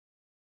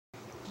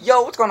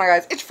Yo, what's going on,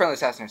 guys? It's your friendly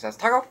assassin,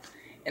 Taco,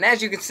 and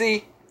as you can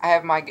see, I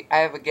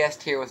have a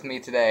guest here with me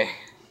today.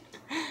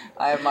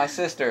 I have my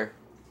sister.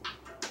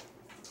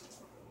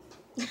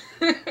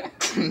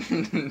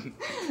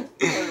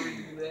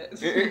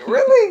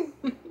 Really?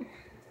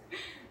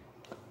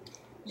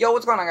 Yo,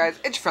 what's going on, guys?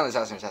 It's your friendly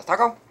assassin,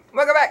 Taco.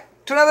 Welcome back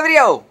to another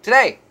video.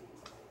 Today,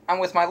 I'm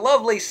with my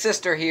lovely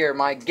sister here,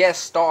 my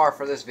guest star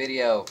for this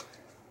video.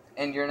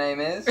 And your name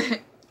is?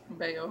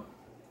 Belle.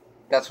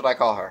 That's what I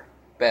call her.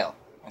 Belle,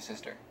 my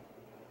sister.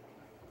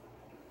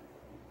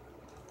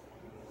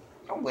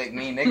 Don't lick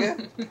me,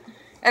 nigga.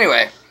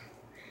 Anyway,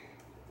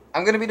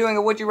 I'm going to be doing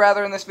a Would You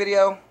Rather in this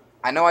video.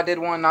 I know I did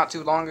one not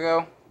too long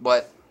ago,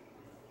 but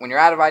when you're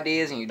out of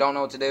ideas and you don't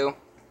know what to do,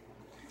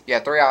 you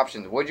have three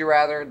options. Would you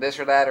rather, this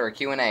or that, or a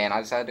Q&A, and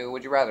I decided to do a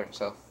Would You Rather,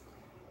 so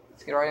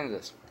let's get right into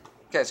this.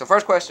 Okay, so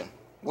first question.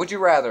 Would you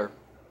rather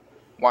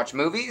watch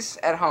movies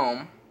at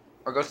home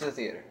or go to the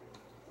theater?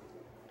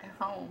 At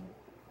home.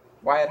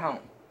 Why at home?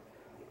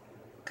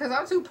 Because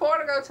I'm too poor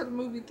to go to the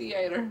movie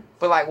theater.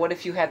 But, like, what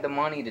if you had the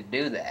money to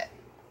do that?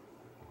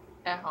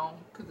 At home.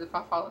 Because if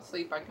I fall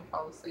asleep, I can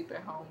fall asleep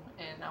at home,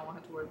 and I won't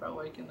have to worry about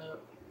waking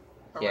up.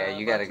 Yeah,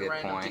 you got a good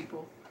point.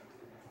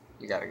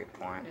 You got a good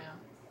point. Yeah.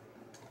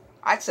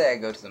 I'd say I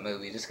go to the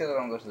movie, just because I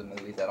don't go to the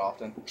movies that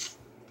often.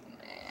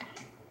 Nah,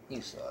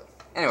 you suck.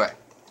 Anyway,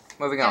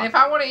 moving on. And if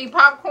I want to eat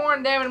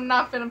popcorn, damn it, I'm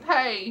not finna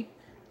pay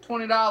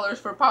 $20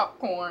 for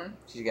popcorn.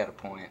 She's got a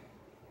point.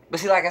 But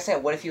see, like I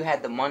said, what if you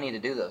had the money to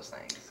do those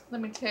things? Let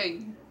me tell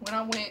you, when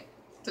I went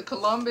to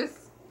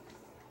Columbus,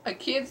 a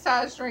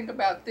kid-sized drink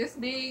about this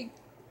big,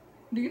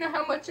 do you know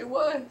how much it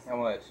was? How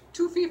much?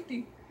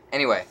 $2.50.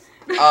 Anyway,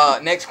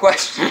 next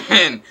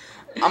question.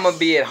 I'm going to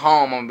be at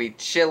home. I'm going to be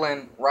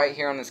chilling right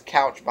here on this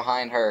couch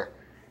behind her,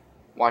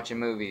 watching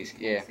movies.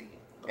 Yeah.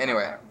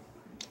 Anyway.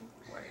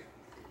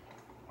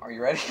 Are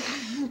you ready?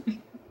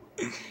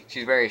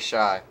 She's very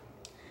shy.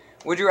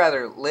 Would you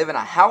rather live in a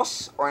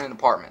house or in an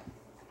apartment?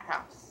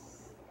 House.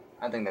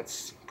 I think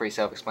that's pretty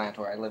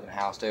self-explanatory. I live in a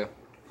house, too.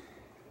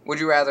 Would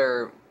you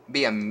rather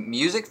be a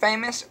music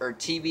famous or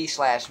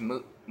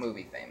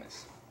TV/movie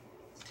famous?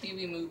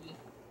 TV movie.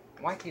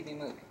 Why TV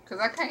movie? Because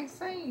I can't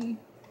sing.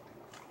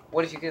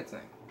 What if you could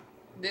sing?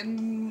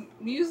 Then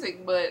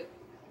music, but...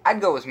 I'd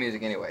go with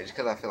music anyway, just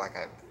because I feel like I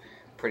have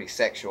a pretty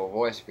sexual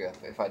voice,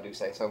 if I do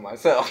say so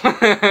myself.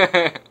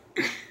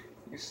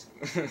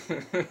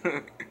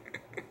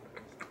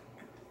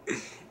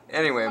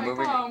 Anyway,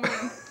 moving on.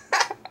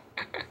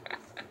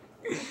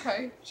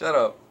 Okay. Shut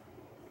up.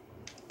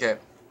 Okay.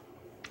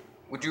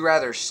 Would you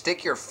rather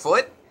stick your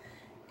foot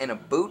in a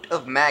boot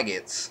of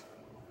maggots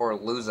or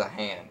lose a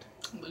hand?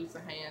 Lose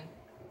a hand.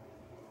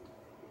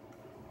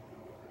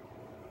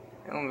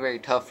 That one's very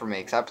tough for me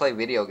because I play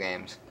video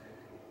games.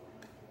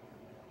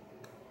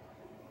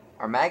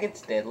 Are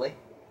maggots deadly?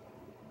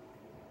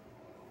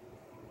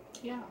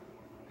 Yeah.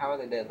 How are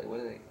they deadly? What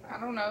are they? I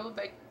don't know.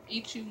 They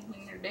eat you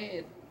when you're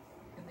dead.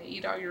 And they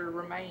eat all your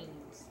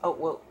remains. Oh,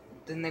 well,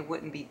 then they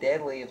wouldn't be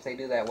deadly if they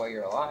do that while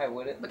you're alive,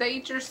 would it? But they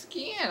eat your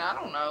skin. I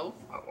don't know.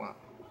 Oh, well.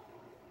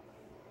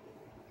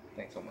 I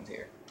think someone's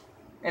here.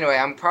 Anyway,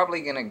 I'm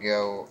probably going to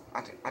go...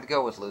 I'd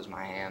go with lose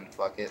my hand.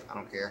 Fuck it. I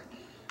don't care.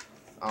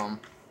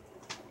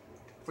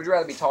 Would you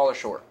rather be tall or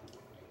short?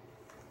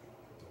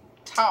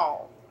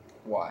 Tall.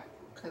 Why?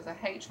 Because I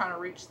hate trying to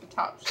reach the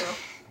top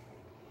shelf.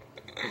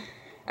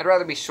 I'd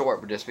rather be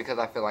short, but just because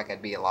I feel like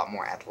I'd be a lot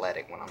more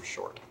athletic when I'm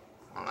short.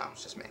 I don't know.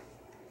 It's just me.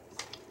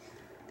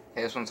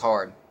 Okay, this one's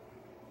hard.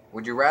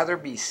 Would you rather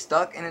be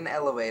stuck in an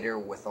elevator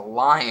with a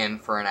lion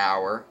for an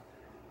hour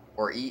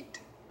or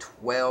eat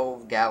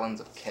 12 gallons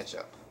of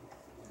ketchup?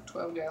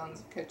 12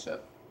 gallons of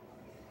ketchup.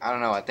 I don't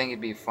know. I think it'd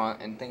be fun. I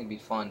think it'd be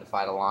fun to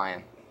fight a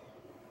lion.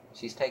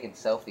 She's taking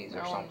selfies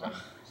or something.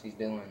 She's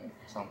doing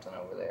something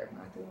over there.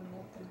 Not doing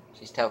nothing.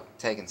 She's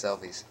taking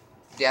selfies.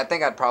 Yeah, I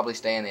think I'd probably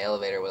stay in the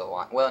elevator with a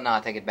lion. Well, no, I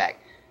take it back.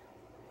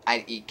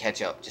 I'd eat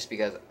ketchup just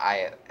because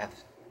I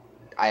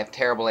have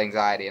terrible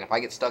anxiety, and if I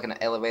get stuck in an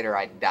elevator,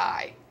 I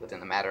die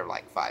within a matter of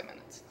like 5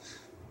 minutes.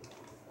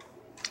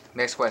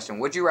 Next question.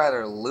 Would you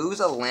rather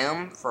lose a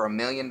limb for $1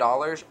 million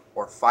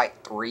or fight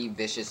 3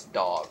 vicious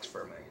dogs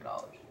for $1 million?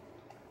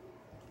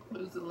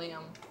 Lose a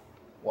limb.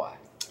 Why?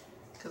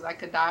 Because I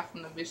could die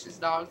from the vicious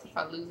dogs. If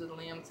I lose a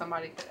limb,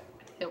 somebody could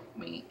help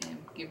me and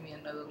give me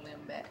another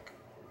limb back.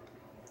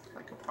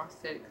 Like a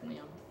prosthetic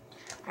limb.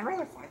 I'd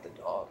rather fight the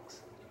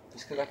dogs.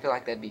 Just because I feel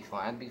like that'd be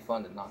fun. It'd be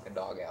fun to knock a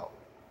dog out.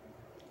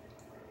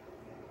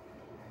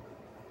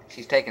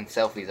 She's taking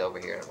selfies over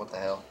here. What the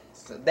hell?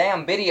 It's a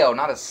damn video,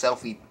 not a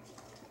selfie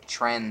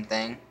trend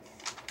thing.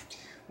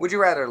 Would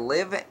you rather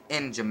live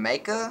in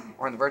Jamaica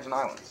or in the Virgin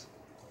Islands?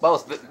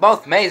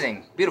 Both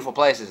amazing, beautiful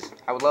places.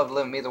 I would love to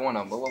live in either one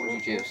of them, but what would you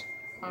choose?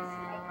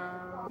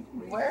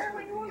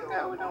 Wherever you want to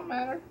go, it don't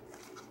matter.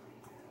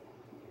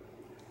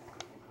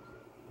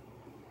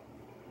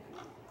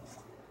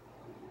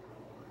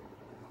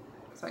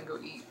 So I can go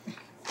eat.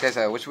 Okay,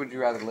 so which would you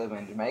rather live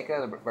in, Jamaica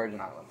or the Virgin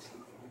Islands?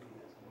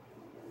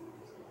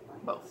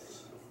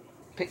 Both.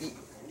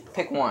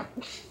 Pick one.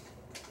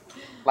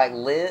 Like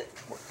lit.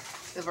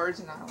 The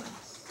Virgin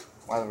Islands.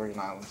 Why the Virgin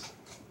Islands?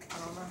 I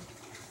don't know.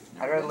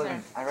 I'd Never rather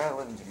been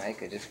live in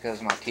Jamaica just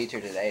because my teacher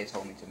today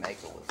told me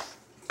Jamaica was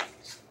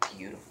just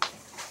beautiful.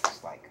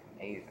 It's like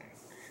amazing.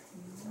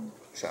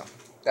 So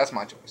that's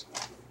my choice.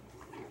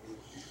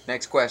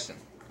 Next question.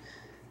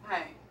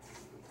 there.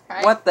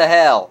 Hey. What the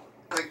hell?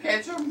 The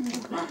ketchup?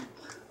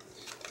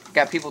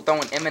 Got people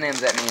throwing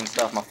M&Ms at me and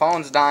stuff. My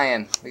phone's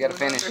dying. We gotta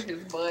finish. Under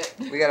his butt.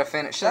 We gotta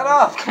finish. Shut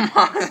up! Come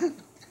on.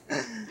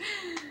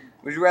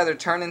 Would you rather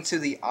turn into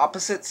the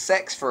opposite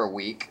sex for a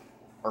week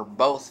or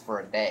both for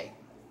a day?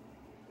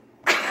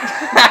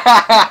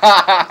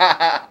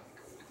 I'd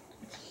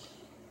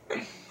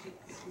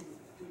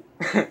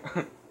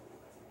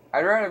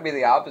rather be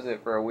the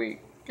opposite for a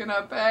week. Can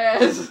I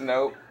pass?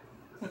 Nope.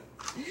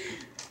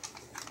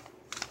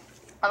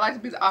 I like to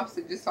be the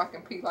opposite just so I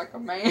can pee like a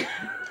man.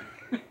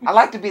 I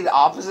like to be the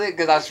opposite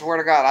because I swear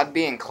to God, I'd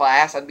be in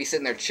class, I'd be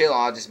sitting there chilling,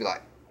 I'd just be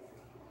like,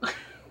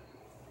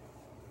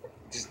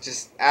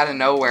 just out of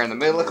nowhere in the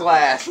middle of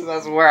class.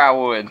 That's where I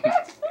would.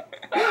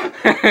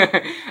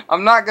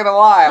 I'm not gonna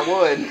lie, I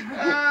would. You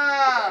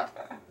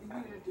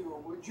need to do a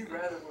would you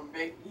rather with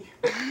Becky.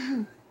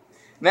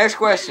 Next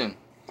question.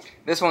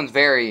 This one's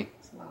very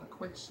That's a lot of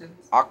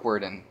questions.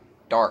 awkward and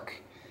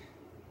dark.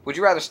 Would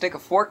you rather stick a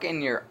fork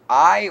in your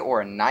eye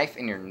or a knife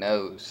in your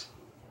nose?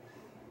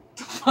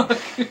 Fuck.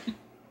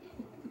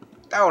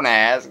 Don't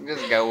ask,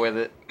 just go with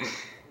it.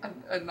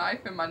 A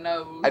knife in my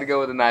nose. I'd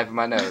go with a knife in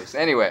my nose.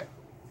 Anyway.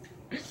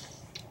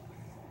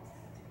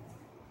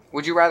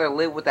 Would you rather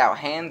live without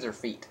hands or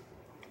feet?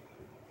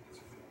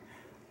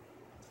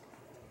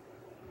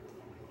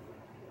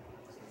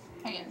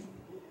 Hands.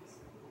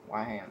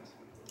 Why hands?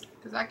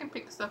 Because I can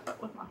pick stuff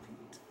up with my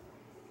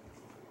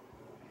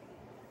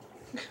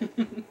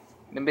feet.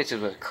 Them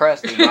bitches was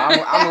crusty, bro.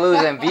 I'm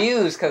losing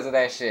views because of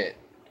that shit.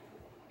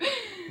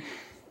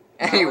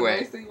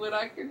 Anyway. See what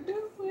I can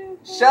do with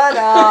it. Shut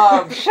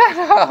up! Shut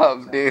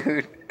up,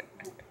 dude.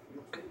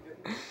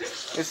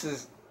 This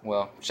is,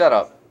 well, shut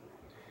up.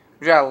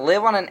 Would you rather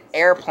live on an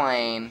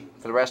airplane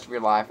for the rest of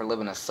your life or live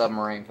in a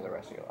submarine for the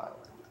rest of your life?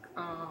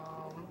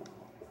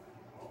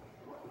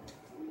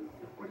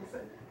 What do you say?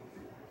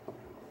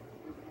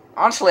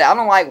 Honestly, I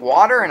don't like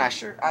water and I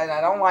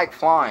don't like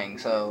flying,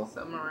 so.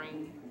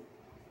 Submarine.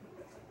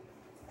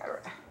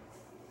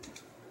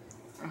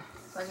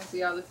 So I can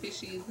see all the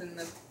fishies in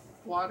the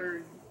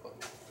water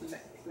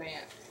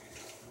plant.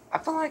 I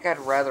feel like I'd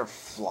rather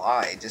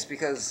fly just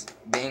because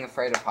being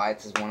afraid of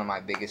heights is one of my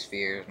biggest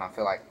fears, and I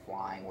feel like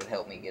flying would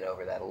help me get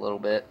over that a little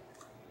bit.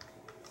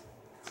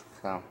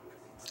 So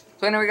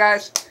anyway,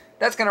 guys,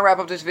 that's going to wrap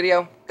up this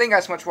video. Thank you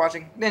guys so much for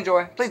watching. If you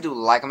enjoy, please do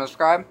like and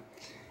subscribe.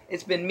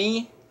 It's been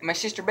me and my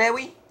sister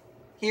Bewy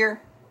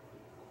here.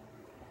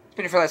 It's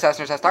been your friendly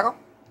assassin, Taco,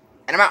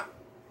 and I'm out.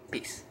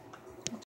 Peace.